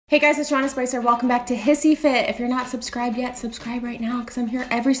Hey guys, it's Joanna Spicer. Welcome back to HISSYFIT. If you're not subscribed yet, subscribe right now because I'm here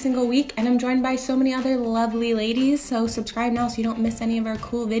every single week and I'm joined by so many other lovely ladies. So subscribe now so you don't miss any of our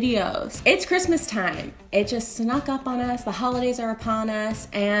cool videos. It's Christmas time. It just snuck up on us. The holidays are upon us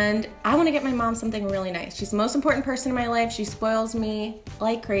and I want to get my mom something really nice. She's the most important person in my life. She spoils me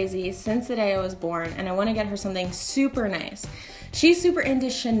like crazy since the day I was born and I want to get her something super nice. She's super into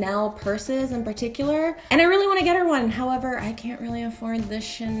Chanel purses in particular, and I really want to get her one. However, I can't really afford the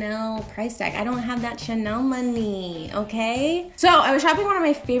Chanel price tag. I don't have that Chanel money, okay? So I was shopping one of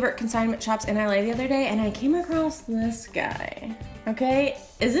my favorite consignment shops in LA the other day, and I came across this guy, okay?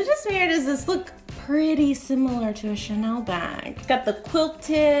 Is it just me or does this look pretty similar to a Chanel bag? It's got the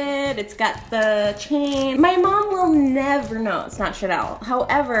quilted, it's got the chain. My mom will never know it's not Chanel.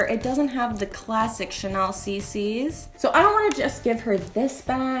 However, it doesn't have the classic Chanel CCs. So I don't want to just give her this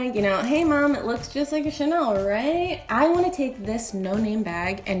bag, you know, hey mom, it looks just like a Chanel, right? I want to take this no-name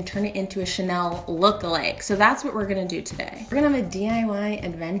bag and turn it into a Chanel look-alike. So that's what we're gonna do today. We're gonna have a DIY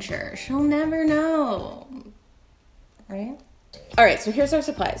adventure. She'll never know, right? All right, so here's our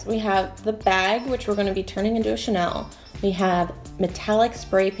supplies. We have the bag, which we're gonna be turning into a Chanel. We have metallic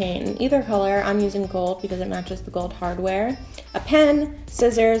spray paint in either color. I'm using gold because it matches the gold hardware. A pen,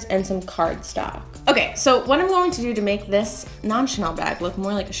 scissors, and some cardstock. Okay, so what I'm going to do to make this non-Chanel bag look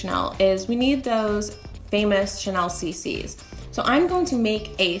more like a Chanel is we need those famous Chanel CCs. So I'm going to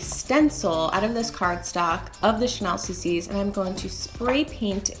make a stencil out of this cardstock of the Chanel CCs, and I'm going to spray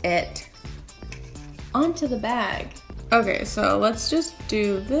paint it onto the bag. Okay, so let's just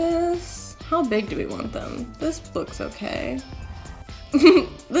do this. How big do we want them? This looks okay.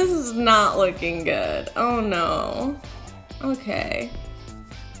 This is not looking good. Oh no. Okay.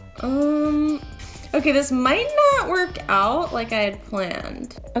 Okay, this might not work out like I had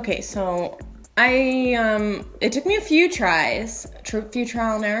planned. Okay, so it took me a few tries, a few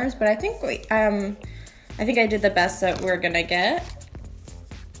trial and errors, but I think I did the best that we're gonna get.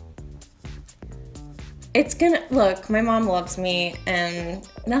 It's gonna, look, my mom loves me and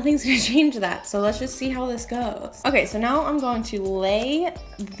nothing's gonna change that. So let's just see how this goes. Okay, so now I'm going to lay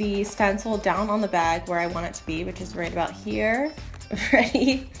the stencil down on the bag where I want it to be, which is right about here.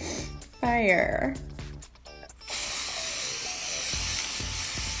 Ready, fire.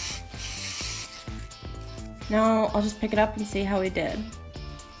 Now I'll just pick it up and see how we did.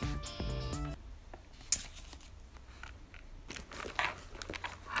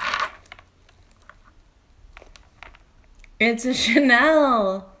 It's a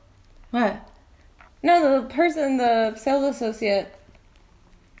Chanel. What? No, the sales associate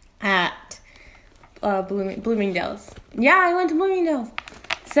at Bloomingdale's. Yeah, I went to Bloomingdale's.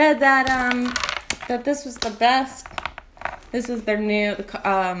 Said that that this was the best. This was their new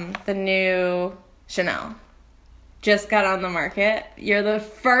the new Chanel. Just got on the market. You're the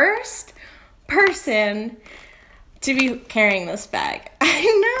first person to be carrying this bag.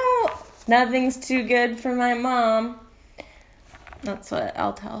 I know. Nothing's too good for my mom. That's what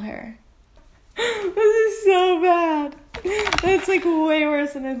I'll tell her. This is so bad. That's like way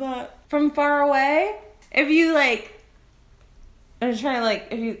worse than I thought. From far away, if you like, I'm trying to like,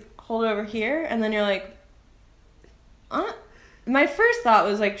 if you hold it over here and then you're like, my first thought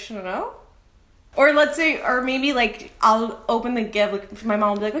was like, Chanel? Or let's say, or maybe like I'll open the gift, like my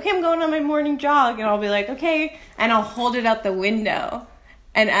mom will be like, okay, I'm going on my morning jog. And I'll be like, okay. And I'll hold it out the window.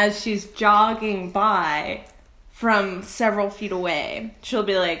 And as she's jogging by, from several feet away, she'll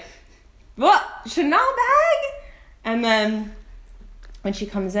be like, what, Chanel bag? And then when she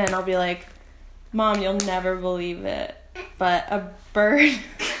comes in, I'll be like, Mom, you'll never believe it, but a bird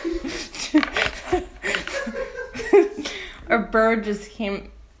just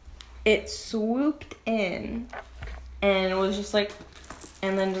came, it swooped in and was just like,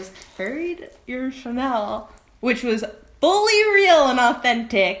 and then just carried your Chanel, which was fully real and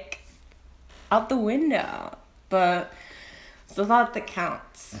authentic, out the window. But it's the thought that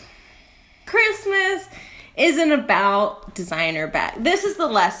counts. Christmas isn't about designer bag. This is the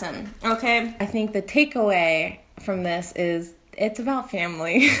lesson, okay? I think the takeaway from this is it's about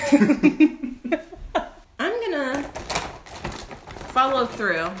family. I'm gonna follow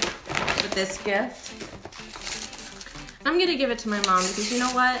through with this gift. I'm gonna give it to my mom because you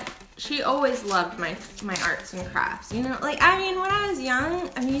know what? She always loved my arts and crafts. You know, like, I mean, when I was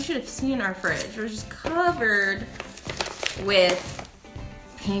young, I mean, you should have seen our fridge. It was just covered with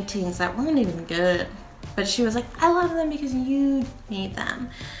paintings that weren't even good. But she was like, I love them because you made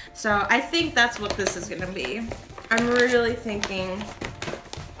them. So I think that's what this is gonna be. I'm really thinking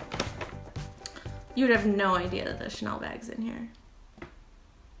you would have no idea that there's Chanel bags in here.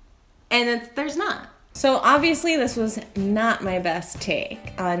 And there's not. So obviously this was not my best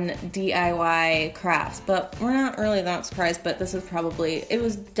take on DIY crafts, but we're not really that surprised, but this is probably, it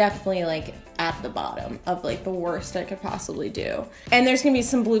was definitely like at the bottom of like the worst I could possibly do. And there's gonna be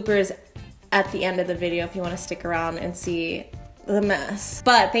some bloopers at the end of the video if you wanna stick around and see the mess.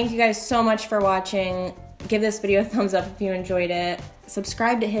 But thank you guys so much for watching. Give this video a thumbs up if you enjoyed it.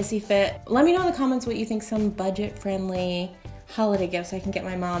 Subscribe to HISSYFIT. Let me know in the comments what you think some budget-friendly holiday gifts I can get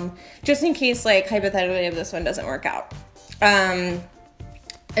my mom, just in case, like, hypothetically, if this one doesn't work out. It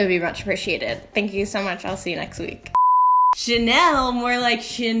would be much appreciated. Thank you so much. I'll see you next week. Chanel, more like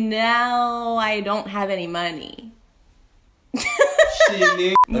Chanel, I don't have any money.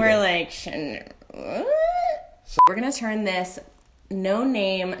 More like Chanel. What? We're gonna turn this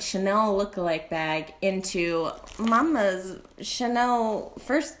no-name Chanel lookalike bag into Mama's Chanel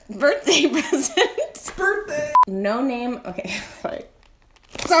first birthday present. Birthday! No name. Okay,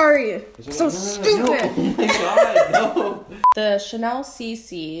 sorry. So stupid. No. Oh my god, no. The Chanel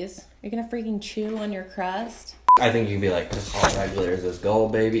CCs. You're gonna freaking chew on your crust? I think you can be like, cause all that glitters is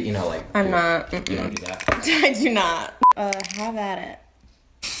gold, baby. You know, like. I'm not. You don't do that. I do not. Have at it.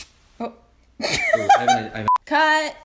 Oh. Ooh, I haven't. Cut.